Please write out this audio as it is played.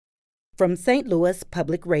from St. Louis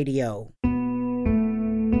Public Radio.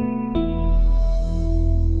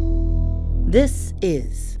 This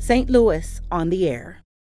is St. Louis on the Air.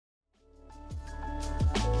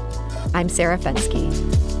 I'm Sarah Fenske.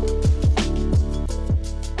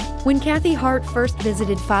 When Kathy Hart first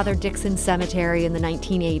visited Father Dixon Cemetery in the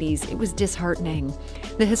 1980s, it was disheartening.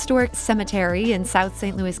 The historic cemetery in South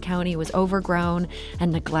St. Louis County was overgrown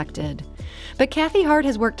and neglected. But Kathy Hart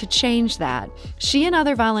has worked to change that. She and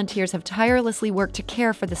other volunteers have tirelessly worked to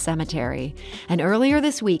care for the cemetery. And earlier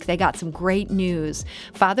this week, they got some great news.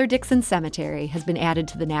 Father Dixon Cemetery has been added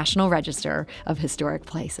to the National Register of Historic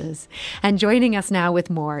Places. And joining us now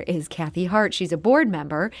with more is Kathy Hart. She's a board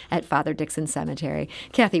member at Father Dixon Cemetery.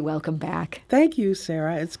 Kathy, welcome back. Thank you,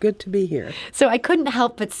 Sarah. It's good to be here. So I couldn't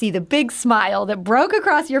help but see the big smile that broke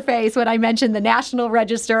across your face when I mentioned the National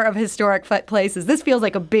Register of Historic Places. This feels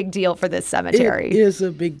like a big deal for this cemetery. It is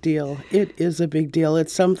a big deal. It is a big deal.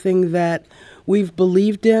 It's something that we've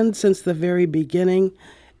believed in since the very beginning,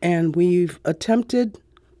 and we've attempted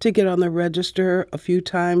to get on the register a few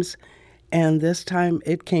times, and this time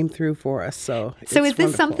it came through for us. So is this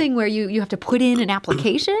wonderful. Something where you have to put in an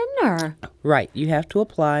application, or? Right. You have to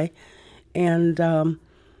apply, and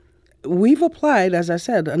we've applied, as I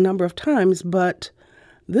said, a number of times, but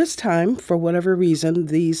this time, for whatever reason,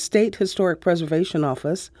 the State Historic Preservation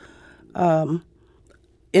Office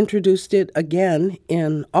introduced it again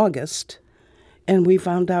in August, and we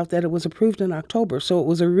found out that it was approved in October. So it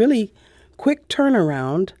was a really quick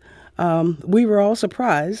turnaround. We were all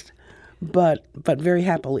surprised, but very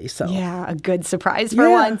happily so. Yeah, a good surprise for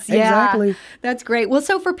once. Yeah, exactly. That's great. Well,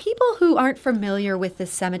 so for people who aren't familiar with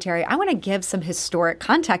this cemetery, I want to give some historic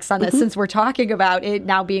context on this since we're talking about it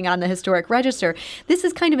now being on the Historic Register. This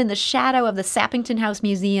is kind of in the shadow of the Sappington House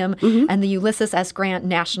Museum and the Ulysses S. Grant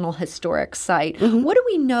National Historic Site. What do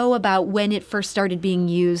we know about when it first started being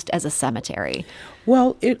used as a cemetery?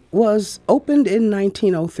 Well, it was opened in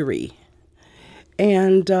 1903.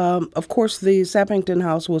 And, of course, the Sappington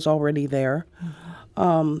House was already there.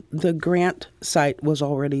 The Grant site was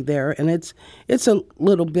already there, and it's a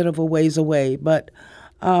little bit of a ways away. But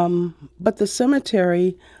the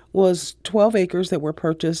cemetery was 12 acres that were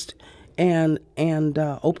purchased and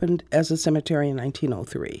opened as a cemetery in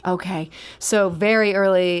 1903. Okay, so very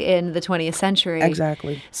early in the 20th century.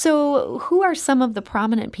 Exactly. So who are some of the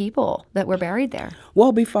prominent people that were buried there?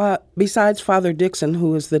 Well, besides Father Dixon,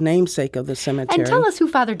 who is the namesake of the cemetery. And tell us who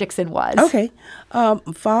Father Dixon was. Okay.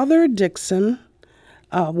 Father Dixon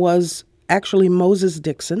was actually Moses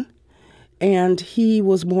Dixon, and he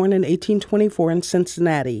was born in 1824 in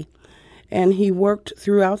Cincinnati, and he worked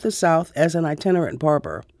throughout the South as an itinerant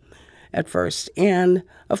barber at first, and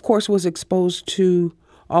of course was exposed to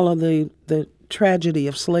all of the tragedy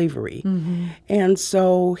of slavery. And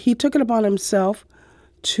so he took it upon himself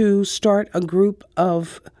to start a group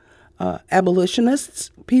of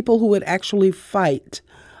abolitionists, people who would actually fight,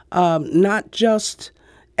 not just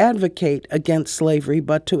advocate against slavery,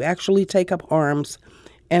 but to actually take up arms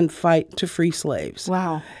and fight to free slaves.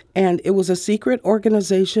 Wow. And it was a secret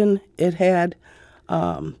organization. It had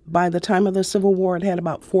by the time of the Civil War, it had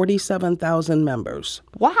about 47,000 members.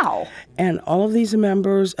 Wow. And all of these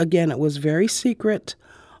members, again, it was very secret.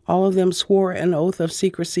 All of them swore an oath of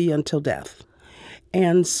secrecy until death.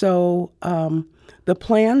 And so the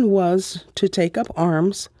plan was to take up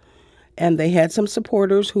arms, and they had some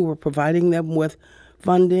supporters who were providing them with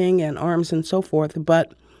funding and arms and so forth.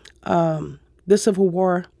 But the Civil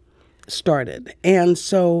War started. And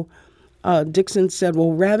so Dixon said,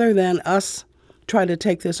 well, rather than us try to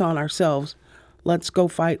take this on ourselves, let's go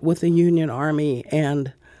fight with the Union Army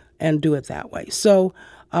and do it that way. So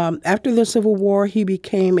after the Civil War, he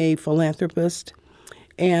became a philanthropist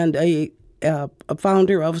and a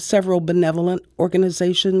founder of several benevolent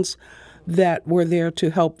organizations that were there to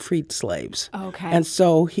help freed slaves. Okay. And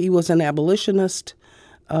so he was an abolitionist,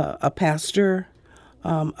 a pastor,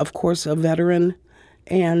 of course, a veteran,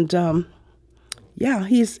 and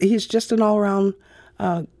he's just an all-around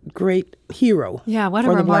great hero. Yeah, what a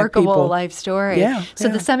for the Black people. remarkable life story. Yeah. So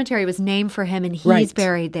the cemetery was named for him, and he's Right.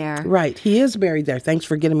 buried there. Right, he is buried there. Thanks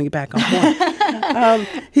for getting me back on point.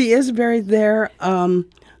 He is buried there.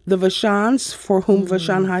 The Vachons, for whom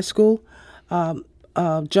Vachon High School, John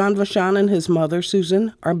Vachon and his mother,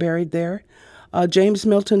 Susan, are buried there. James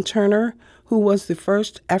Milton Turner, who was the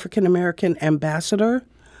first African-American ambassador.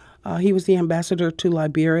 He was the ambassador to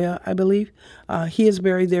Liberia, I believe. He is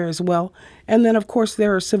buried there as well. And then, of course,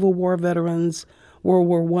 there are Civil War veterans, World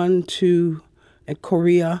War I, II, and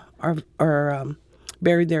Korea are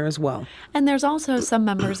buried there as well. And there's also some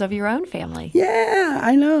members of your own family. Yeah,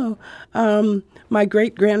 I know. My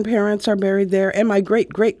great-grandparents are buried there, and my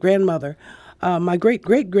great-great-grandmother. My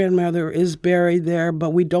great-great-grandmother is buried there,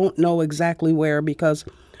 but we don't know exactly where because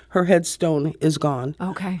her headstone is gone.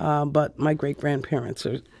 Okay. But my great-grandparents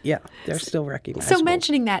are, they're still recognizable. So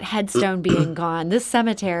mentioning that headstone being gone, this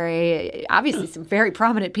cemetery, obviously some very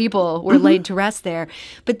prominent people were laid to rest there.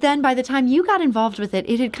 But then by the time you got involved with it,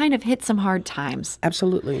 it had kind of hit some hard times.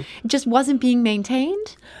 Absolutely. It just wasn't being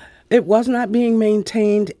maintained? It was not being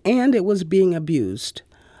maintained, and it was being abused.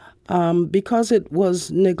 Because it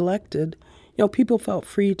was neglected, people felt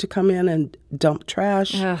free to come in and dump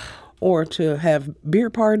trash. Ugh. Or to have beer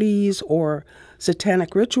parties or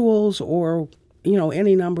satanic rituals or,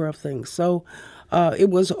 any number of things. So it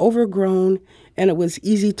was overgrown, and it was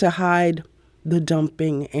easy to hide the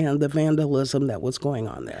dumping and the vandalism that was going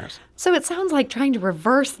on there. So it sounds like trying to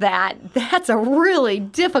reverse that's a really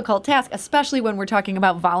difficult task, especially when we're talking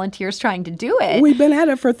about volunteers trying to do it. We've been at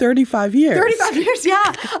it for 35 years. 35 years,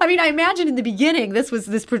 yeah. I mean, I imagine in the beginning this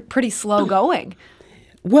was pretty slow going.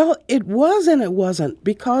 Well, it was and it wasn't,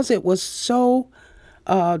 because it was so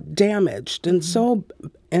damaged and so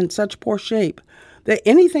in such poor shape that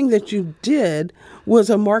anything that you did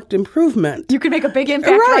was a marked improvement. You could make a big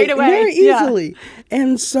impact right away. Very easily. Yeah.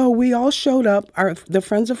 And so we all showed up, the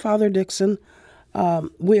Friends of Father Dixon,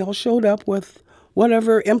 we all showed up with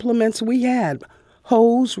whatever implements we had,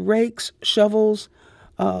 hoes, rakes, shovels,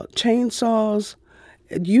 chainsaws,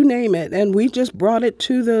 you name it. And we just brought it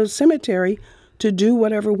to the cemetery to do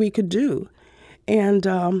whatever we could do. And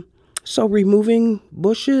so removing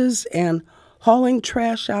bushes and hauling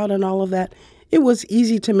trash out and all of that, it was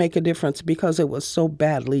easy to make a difference because it was so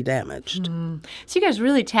badly damaged. So you guys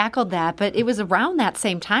really tackled that, but it was around that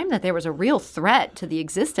same time that there was a real threat to the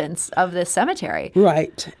existence of this cemetery.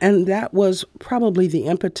 Right. And that was probably the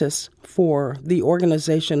impetus for the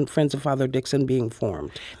organization Friends of Father Dixon being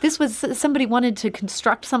formed. This was somebody wanted to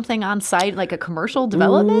construct something on site, like a commercial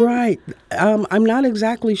development? Right. I'm not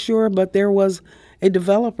exactly sure, but there was a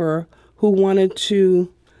developer who wanted to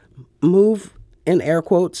move, in air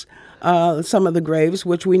quotes, some of the graves,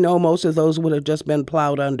 which we know most of those would have just been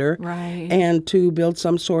plowed under, right, and to build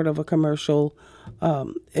some sort of a commercial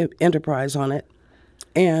enterprise on it.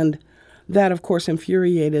 And that, of course,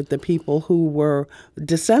 infuriated the people who were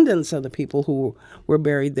descendants of the people who were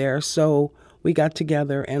buried there. So we got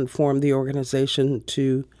together and formed the organization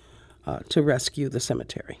to rescue the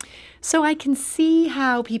cemetery. So I can see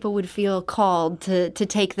how people would feel called to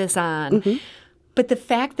take this on. Mm-hmm. But the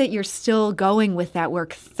fact that you're still going with that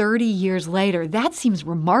work 30 years later, that seems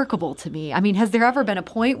remarkable to me. I mean, has there ever been a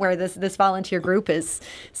point where this volunteer group is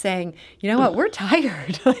saying, you know what, we're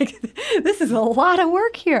tired. Like, this is a lot of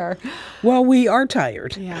work here. Well, we are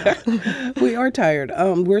tired. Yeah. We are tired.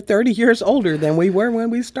 We're 30 years older than we were when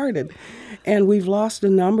we started. And we've lost a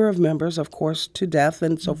number of members, of course, to death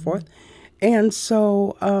and so forth. And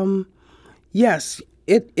so, yes,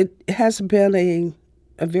 it has been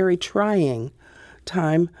a very trying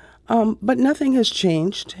time, but nothing has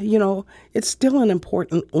changed. It's still an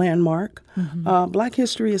important landmark. Mm-hmm. Black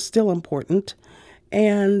history is still important,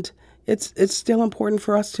 and it's still important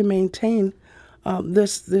for us to maintain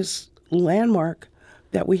this landmark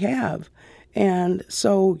that we have. And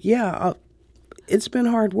so, it's been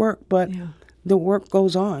hard work, but the work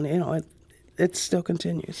goes on. It still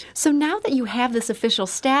continues. So now that you have this official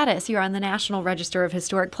status, you're on the National Register of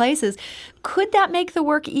Historic Places, could that make the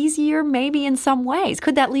work easier maybe in some ways?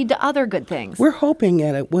 Could that lead to other good things? We're hoping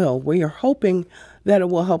that it will. We are hoping that it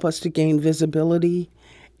will help us to gain visibility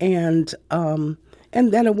and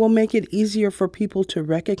that it will make it easier for people to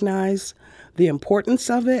recognize the importance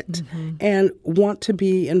of it and want to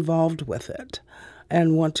be involved with it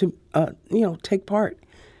and want to, take part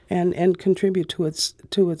and contribute to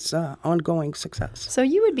its ongoing success. So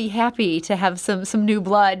you would be happy to have some new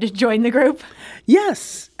blood join the group?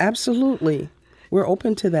 Yes, absolutely. We're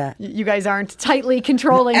open to that. You guys aren't tightly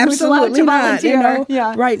controlling absolutely who's allowed to volunteer.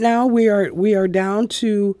 Not, Right now, we are down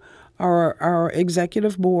to our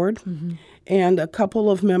executive board and a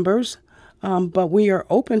couple of members, but we are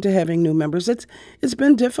open to having new members. It's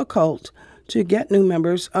been difficult to get new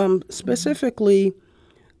members, specifically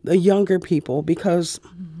the younger people, because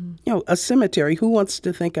a cemetery, who wants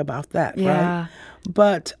to think about that, right?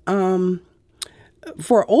 But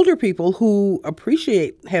for older people who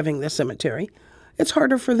appreciate having the cemetery, it's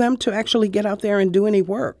harder for them to actually get out there and do any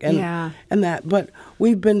work and that. But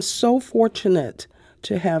we've been so fortunate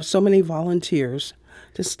to have so many volunteers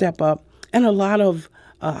to step up, and a lot of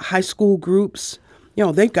high school groups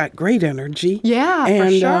they've got great energy. Yeah,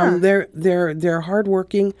 and, for sure. They're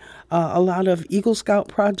hardworking. A lot of Eagle Scout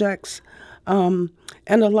projects, and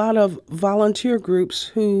a lot of volunteer groups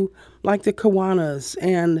who, like the Kiwanis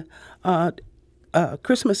and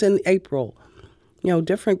Christmas in April,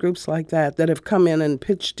 different groups like that have come in and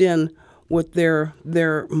pitched in with their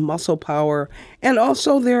muscle power and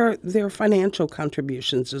also their financial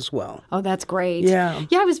contributions as well. Oh, that's great. Yeah.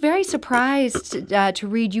 Yeah, I was very surprised to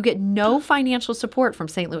read you get no financial support from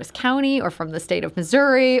St. Louis County or from the state of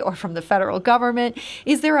Missouri or from the federal government.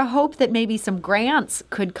 Is there a hope that maybe some grants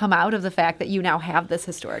could come out of the fact that you now have this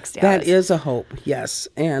historic status? That is a hope, yes,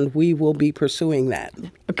 and we will be pursuing that.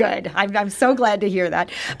 Good. I'm so glad to hear that.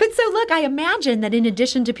 But so look, I imagine that in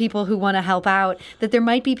addition to people who want to help out, that there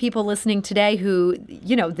might be people listening today who,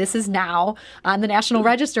 this is now on the National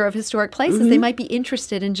Register of Historic Places. They might be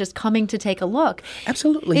interested in just coming to take a look.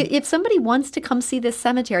 Absolutely. If somebody wants to come see this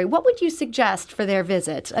cemetery, what would you suggest for their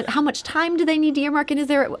visit? How much time do they need to earmark? And is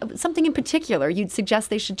there something in particular you'd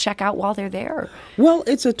suggest they should check out while they're there? Well,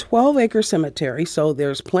 it's a 12-acre cemetery, so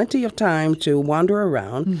there's plenty of time to wander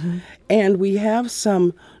around. And we have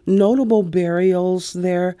some notable burials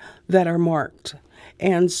there that are marked.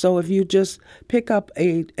 And so if you just pick up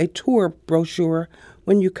a tour brochure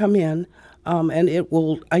when you come in, and it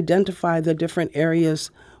will identify the different areas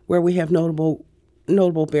where we have notable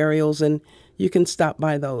burials, and you can stop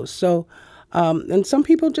by those. So, and some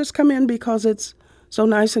people just come in because it's so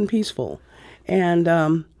nice and peaceful.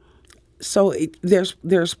 And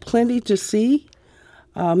there's plenty to see.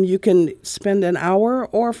 You can spend an hour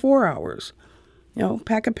or 4 hours.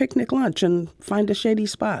 Pack a picnic lunch and find a shady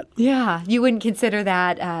spot. Yeah, you wouldn't consider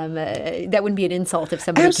that, that wouldn't be an insult if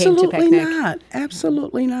somebody came to picnic.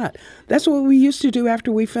 Absolutely not. That's what we used to do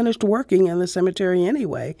after we finished working in the cemetery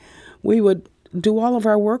anyway. We would do all of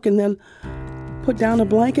our work and then put down a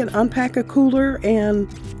blanket, unpack a cooler, and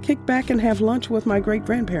kick back and have lunch with my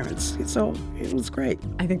great-grandparents. So it was great.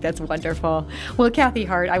 I think that's wonderful. Well, Kathy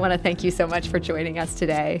Hart, I want to thank you so much for joining us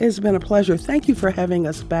today. It's been a pleasure. Thank you for having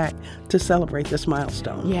us back to celebrate this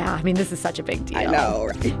milestone. Yeah, I mean, this is such a big deal. I know,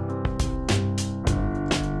 right?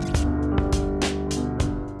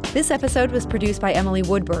 This episode was produced by Emily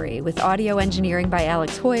Woodbury, with audio engineering by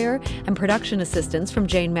Alex Hoyer and production assistance from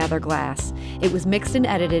Jane Mather-Glass. It was mixed and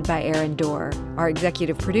edited by Aaron Dorr. Our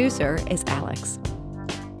executive producer is Alex.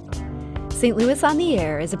 St. Louis on the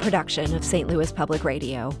Air is a production of St. Louis Public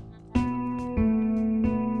Radio.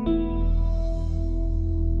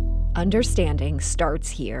 Understanding starts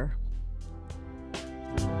here.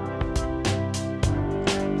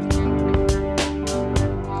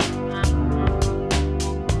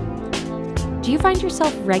 Do you find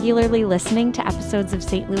yourself regularly listening to episodes of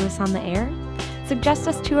St. Louis on the Air? Suggest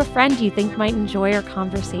us to a friend you think might enjoy our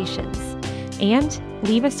conversations. And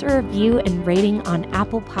leave us a review and rating on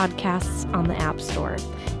Apple Podcasts on the App Store.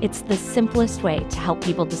 It's the simplest way to help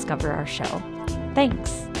people discover our show.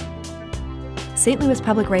 Thanks. St. Louis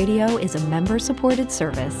Public Radio is a member-supported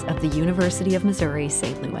service of the University of Missouri,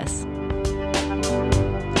 St. Louis.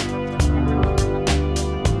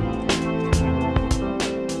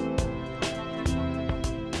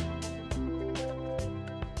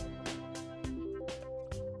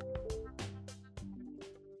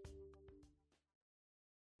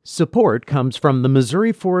 Support comes from the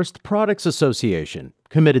Missouri Forest Products Association,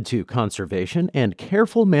 committed to conservation and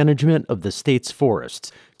careful management of the state's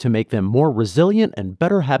forests to make them more resilient and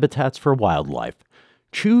better habitats for wildlife.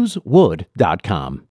 ChooseWood.com.